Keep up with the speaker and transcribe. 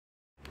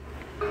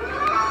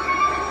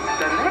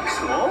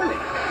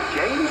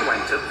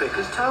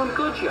Vicar's Town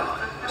goods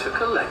yard to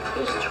collect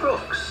his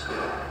trucks.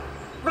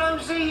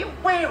 Rosie,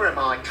 where are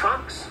my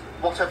trucks?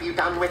 What have you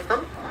done with them?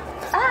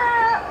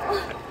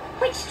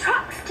 Which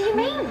trucks do you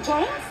mean,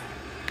 James?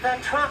 The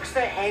trucks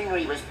that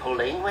Henry was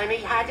pulling when he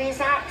had his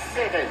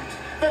accident.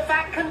 The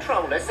VAT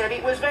controller said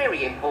it was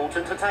very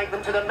important to take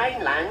them to the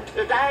mainland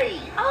today.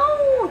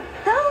 Oh,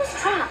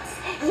 those trucks.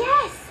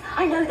 Yes,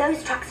 I know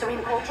those trucks are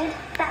important.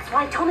 That's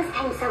why Thomas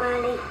came so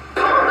early.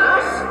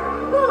 Thomas?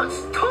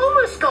 What's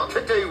Thomas got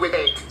to do with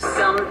it?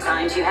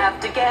 Sometimes you have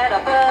to get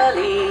up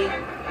early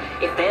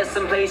if there's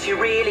some place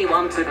you really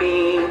want to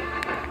be.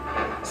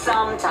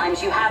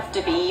 Sometimes you have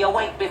to be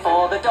awake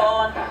before the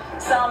dawn.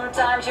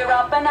 Sometimes you're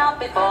up and out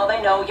before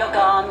they know you're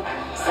gone.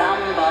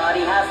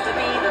 Somebody has to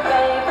be the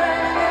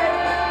favorite,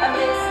 and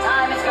this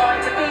time it's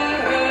going to be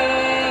me.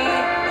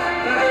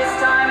 This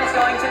time it's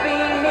going to be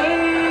me.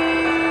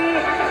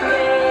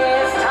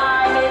 This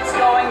time it's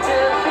going to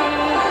be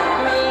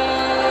me.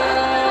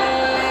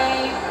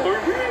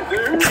 Are we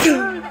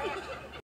there?